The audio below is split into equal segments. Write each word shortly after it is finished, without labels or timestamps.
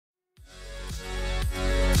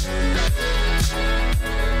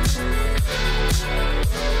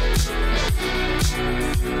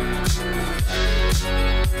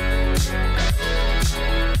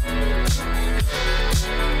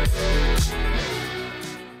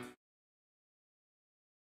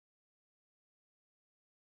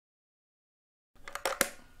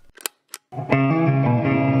I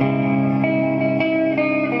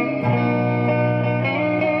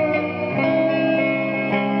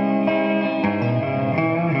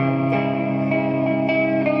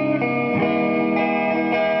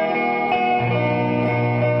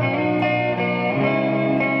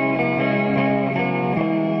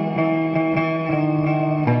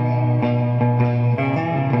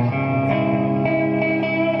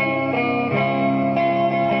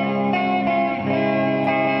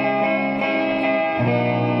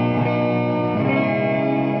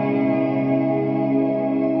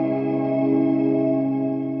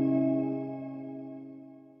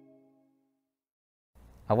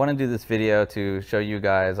want to do this video to show you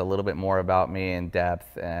guys a little bit more about me in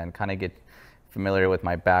depth and kind of get familiar with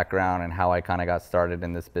my background and how I kind of got started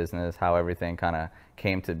in this business, how everything kind of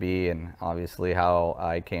came to be, and obviously how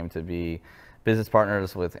I came to be business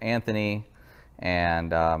partners with Anthony,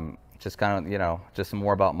 and just kind of, you know, just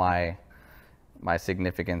more about my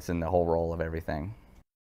significance in the whole role of everything.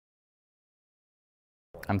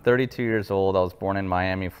 I'm 32 years old. I was born in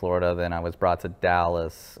Miami, Florida. Then I was brought to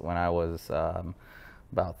Dallas when I was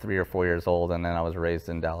about 3 or 4 years old, and then I was raised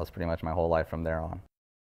in Dallas pretty much my whole life from there on.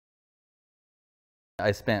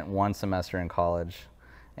 I spent 1 semester in college,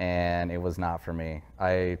 and it was not for me.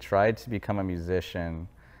 I tried to become a musician.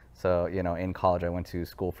 So, you know, in college I went to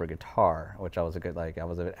school for guitar, which I was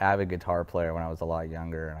an avid guitar player when I was a lot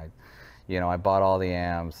younger, and I bought all the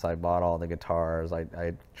amps, I bought all the guitars,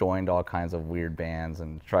 I joined all kinds of weird bands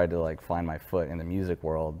and tried to like find my foot in the music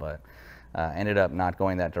world, but ended up not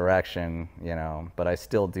going that direction, you know, but I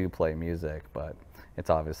still do play music, but it's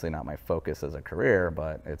obviously not my focus as a career,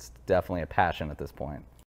 but it's definitely a passion at this point.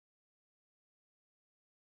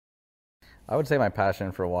 I would say my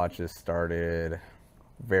passion for watches started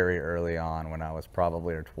very early on when I was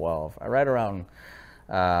probably 12. Right around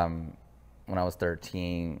when I was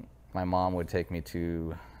 13, my mom would take me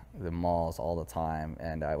to the malls all the time,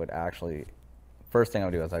 and I would actually, first thing I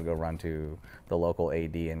would do is I'd go run to the local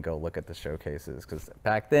AD and go look at the showcases, because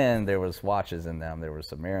back then there was watches in them. There were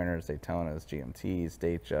Submariners, Daytonas, GMTs,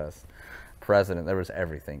 Datejust, President. There was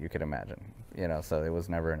everything you could imagine, you know, so it was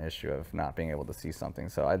never an issue of not being able to see something.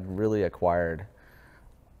 So I'd really acquired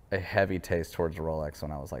a heavy taste towards Rolex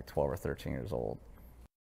when I was like 12 or 13 years old.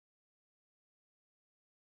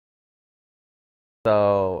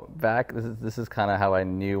 So this is kind of how I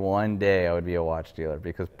knew one day I would be a watch dealer,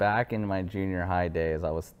 because back in my junior high days,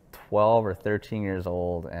 I was 12 or 13 years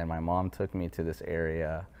old, and my mom took me to this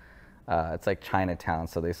area. It's like Chinatown,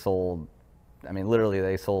 so they sold, I mean, literally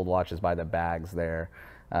they sold watches by the bags there.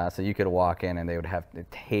 So you could walk in and they would have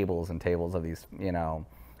tables and tables of these, you know,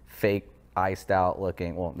 fake iced out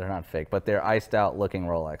looking, well, they're not fake, but they're iced out looking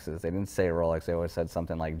Rolexes. They didn't say Rolex, they always said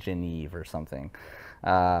something like Geneve or something.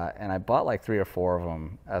 And I bought like 3 or 4 of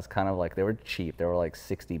them as kind of like, they were cheap. They were like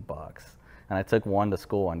 $60. And I took one to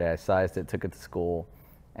school one day. I sized it, took it to school,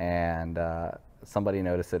 and somebody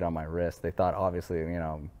noticed it on my wrist. They thought, obviously, you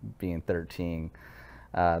know, being 13,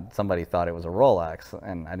 somebody thought it was a Rolex,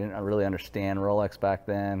 and I didn't really understand Rolex back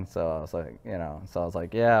then. So I was like, you know,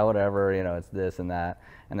 yeah, whatever, you know, it's this and that.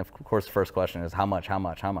 And of course, the first question is how much?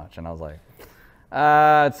 And I was like,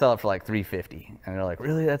 I'd sell it for like $350. And they're like,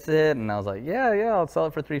 really, that's it? And I was like, yeah, I'll sell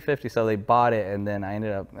it for $350. So they bought it, and then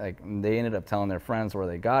they ended up telling their friends where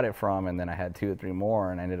they got it from, and then I had 2 or 3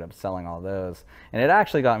 more, and I ended up selling all those. And it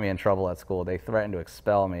actually got me in trouble at school. They threatened to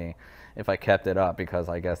expel me if I kept it up, because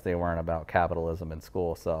I guess they weren't about capitalism in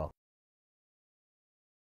school.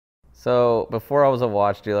 So before I was a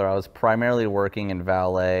watch dealer, I was primarily working in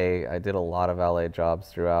valet. I did a lot of valet jobs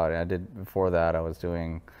throughout. Before that, I was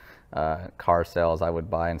doing car sales. I would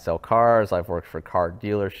buy and sell cars. I've worked for car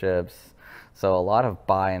dealerships. So a lot of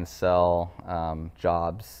buy and sell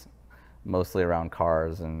jobs, mostly around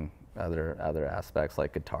cars and other aspects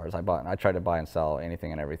like guitars. I tried to buy and sell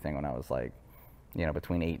anything and everything when I was like, you know,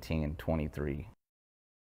 between 18 and 23.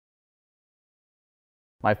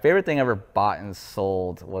 My favorite thing I ever bought and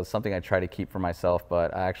sold was something I tried to keep for myself,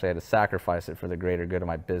 but I actually had to sacrifice it for the greater good of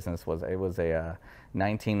my business. It was a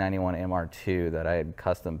 1991 MR2 that I had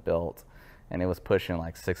custom built, and it was pushing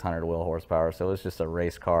like 600 wheel horsepower. So it was just a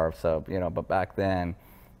race car. So, you know, but back then,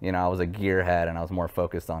 you know, I was a gearhead and I was more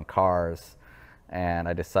focused on cars. And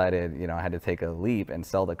I decided, you know, I had to take a leap and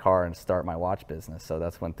sell the car and start my watch business. So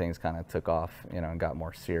that's when things kind of took off, you know, and got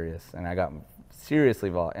more serious. And I got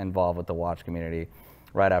seriously involved with the watch community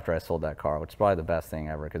right after I sold that car, which is probably the best thing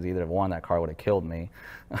ever, because either 1, that car would have killed me,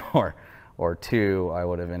 or 2, I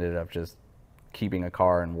would have ended up just keeping a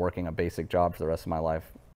car and working a basic job for the rest of my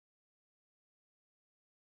life.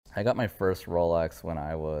 I got my first Rolex when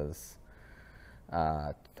I was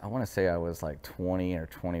I want to say I was like 20 or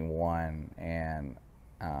 21, and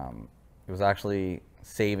it was actually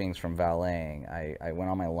savings from valeting. I went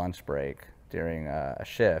on my lunch break during a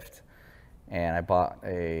shift, and I bought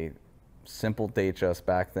a simple Datejust.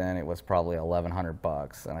 Back then it was probably 1,100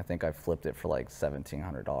 bucks, and I think I flipped it for like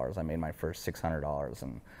 $1,700. I made my first $600,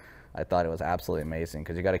 and I thought it was absolutely amazing,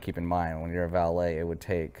 because you got to keep in mind, when you're a valet, it would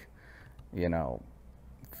take, you know,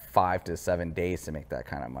 5 to 7 days to make that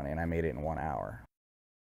kind of money, and I made it in 1 hour.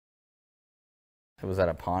 It was at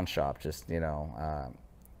a pawn shop, just,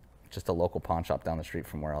 just a local pawn shop down the street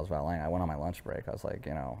from where I was valeting. I went on my lunch break. I was like,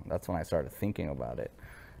 that's when I started thinking about it.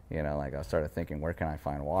 Like I started thinking, where can I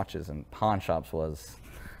find watches? And pawn shops was,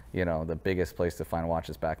 the biggest place to find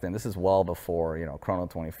watches back then. This is well before, Chrono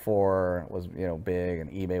 24 was, big,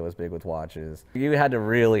 and eBay was big with watches. You had to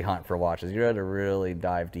really hunt for watches. You had to really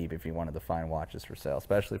dive deep if you wanted to find watches for sale,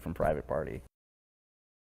 especially from private party.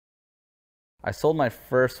 I sold my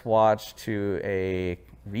first watch to a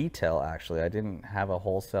retail, actually. I didn't have a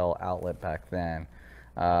wholesale outlet back then.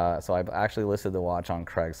 So I actually listed the watch on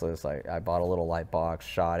Craigslist. I bought a little light box,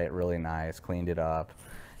 shot it really nice, cleaned it up,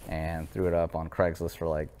 and threw it up on Craigslist for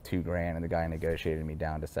like $2,000, and the guy negotiated me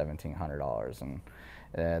down to $1,700.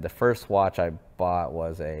 And the first watch I bought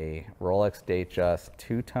was a Rolex Datejust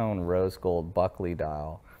two-tone rose gold Buckley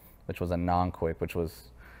dial, which was a non-quick, which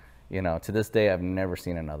was, to this day, I've never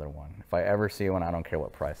seen another one. If I ever see one, I don't care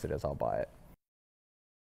what price it is, I'll buy it.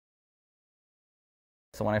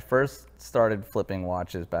 So when I first started flipping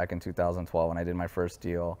watches back in 2012, when I did my first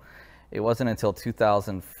deal, it wasn't until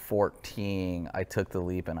 2014 I took the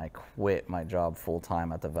leap and I quit my job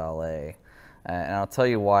full-time at the valet. And I'll tell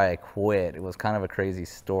you why I quit. It was kind of a crazy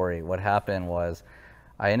story. What happened was,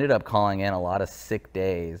 I ended up calling in a lot of sick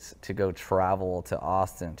days to go travel to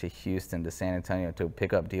Austin, to Houston, to San Antonio to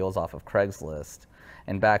pick up deals off of Craigslist.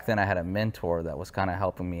 And back then I had a mentor that was kind of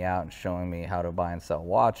helping me out and showing me how to buy and sell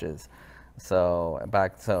watches. So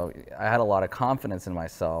I had a lot of confidence in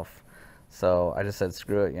myself. So I just said,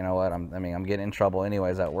 screw it, you know what, I'm getting in trouble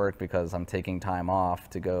anyways at work because I'm taking time off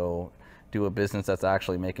to go do a business that's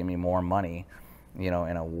actually making me more money, in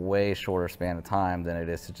a way shorter span of time than it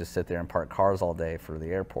is to just sit there and park cars all day for the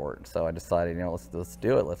airport. So I decided, let's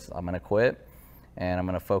do it. I'm gonna quit, and I'm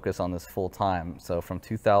gonna focus on this full time. So from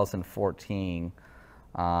 2014,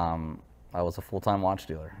 I was a full-time watch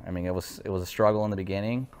dealer. It was a struggle in the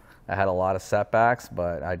beginning. I had a lot of setbacks,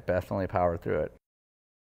 but I definitely powered through it.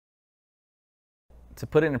 To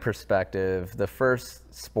put it in perspective, the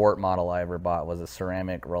first sport model I ever bought was a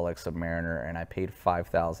ceramic Rolex Submariner, and I paid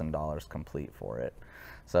 $5,000 complete for it.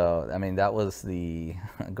 So, that was the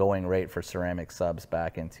going rate for ceramic subs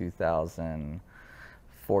back in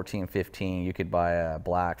 2014, 15. You could buy a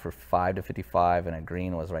black for $5 to $55, and a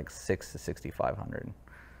green was like $6 to $6,500.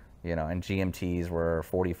 And GMTs were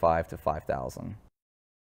 $45 to $5,000.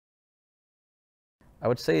 I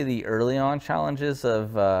would say the early on challenges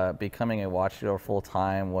of becoming a watch dealer full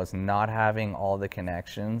time was not having all the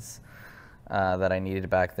connections that I needed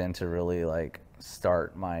back then to really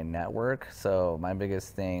start my network. So my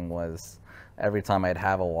biggest thing was, every time I'd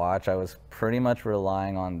have a watch, I was pretty much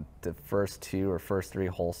relying on the first 2 or first 3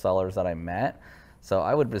 wholesalers that I met. So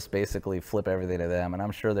I would just basically flip everything to them, and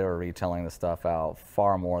I'm sure they were retailing the stuff out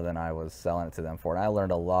far more than I was selling it to them for. And I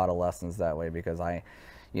learned a lot of lessons that way, because I,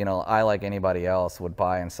 like anybody else, would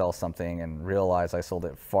buy and sell something and realize I sold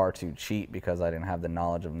it far too cheap because I didn't have the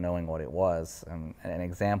knowledge of knowing what it was. And an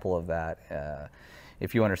example of that,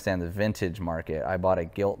 if you understand the vintage market, I bought a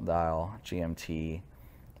gilt dial GMT,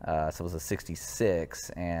 so it was a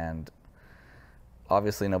 66, and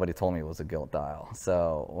obviously nobody told me it was a gilt dial.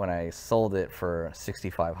 So when I sold it for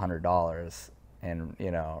 $6,500 and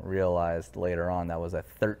realized later on that was a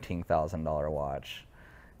 $13,000 watch,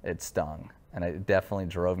 it stung. And it definitely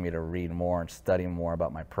drove me to read more and study more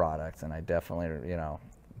about my products, and I definitely,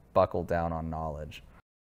 buckled down on knowledge.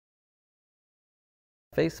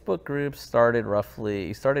 Facebook groups started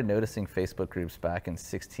you started noticing Facebook groups back in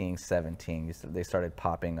 16, 17. They started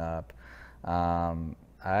popping up.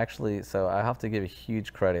 So I have to give a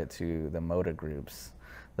huge credit to the motor groups.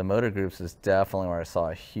 The motor groups is definitely where I saw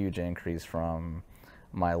a huge increase from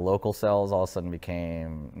my local sales. All of a sudden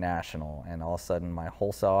became national, and all of a sudden my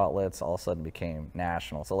wholesale outlets all of a sudden became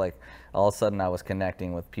national. So all of a sudden I was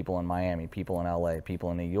connecting with people in Miami, people in LA,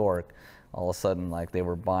 people in New York. All of a sudden they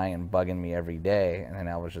were buying and bugging me every day, and then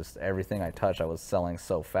I was just, everything I touched I was selling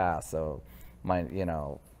so fast. So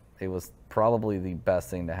it was probably the best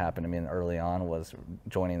thing to happen to me early on, was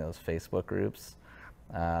joining those Facebook groups.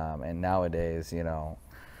 And nowadays,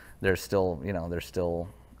 they're still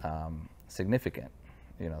significant,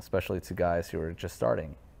 especially to guys who are just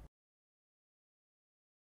starting.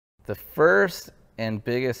 The first and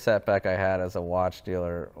biggest setback I had as a watch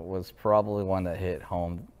dealer was probably one that hit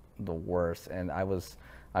home the worst. And I was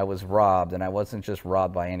robbed, and I wasn't just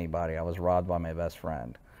robbed by anybody. I was robbed by my best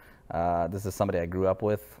friend. This is somebody I grew up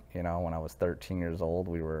with, you know, when I was 13 years old.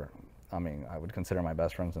 I would consider my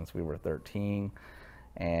best friend since we were 13.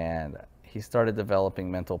 And he started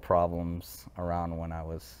developing mental problems around when I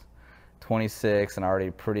was 26 and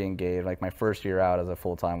already pretty engaged. Like my first year out as a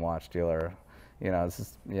full-time watch dealer,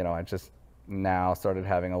 I just now started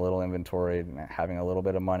having a little inventory, having a little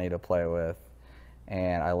bit of money to play with.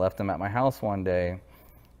 And I left him at my house one day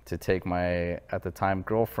to take my, at the time,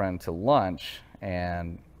 girlfriend to lunch.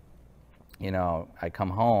 And, I come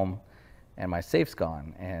home and my safe's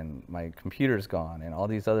gone and my computer's gone and all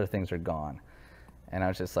these other things are gone. And I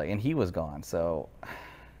was just like, and he was gone. So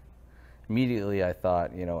immediately I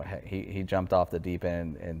thought, he jumped off the deep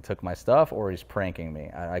end and took my stuff, or he's pranking me.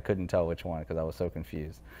 I couldn't tell which one because I was so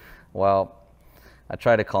confused. Well, I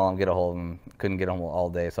tried to call him, get a hold of him, couldn't get him all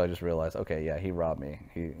day, so I just realized, okay, yeah, he robbed me.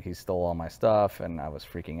 He stole all my stuff, and I was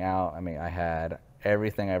freaking out. I mean, I had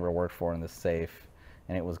everything I ever worked for in the safe,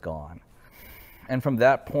 and it was gone. And from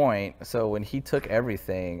that point, so when he took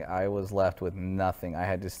everything, I was left with nothing. I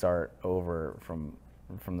had to start over from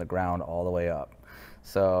the ground all the way up.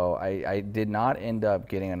 So I did not end up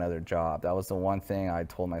getting another job. That was the one thing I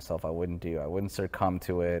told myself I wouldn't do. I wouldn't succumb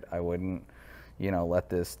to it. I wouldn't, let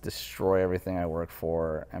this destroy everything I worked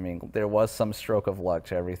for. I mean, there was some stroke of luck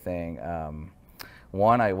to everything.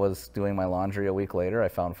 One, I was doing my laundry a week later. I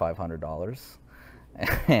found $500.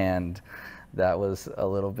 And that was a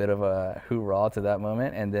little bit of a hoorah to that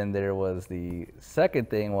moment. And then there was the second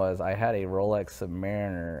thing was I had a Rolex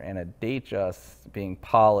Submariner and a Datejust being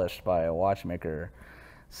polished by a watchmaker.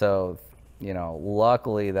 So,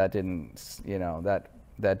 luckily that didn't,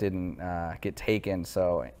 that didn't get taken.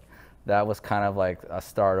 So that was kind of like a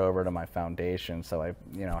start over to my foundation. So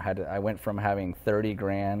I went from having 30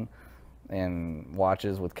 grand in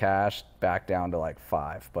watches with cash back down to like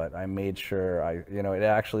 5, but I made sure it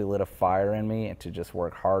actually lit a fire in me and to just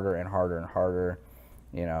work harder and harder and harder.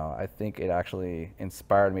 I think it actually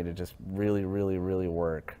inspired me to just really, really, really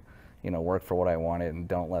work, work for what I wanted, and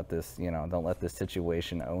don't let this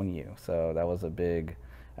situation own you. So that was a big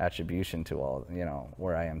attribution to all,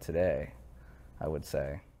 where I am today, I would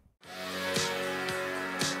say.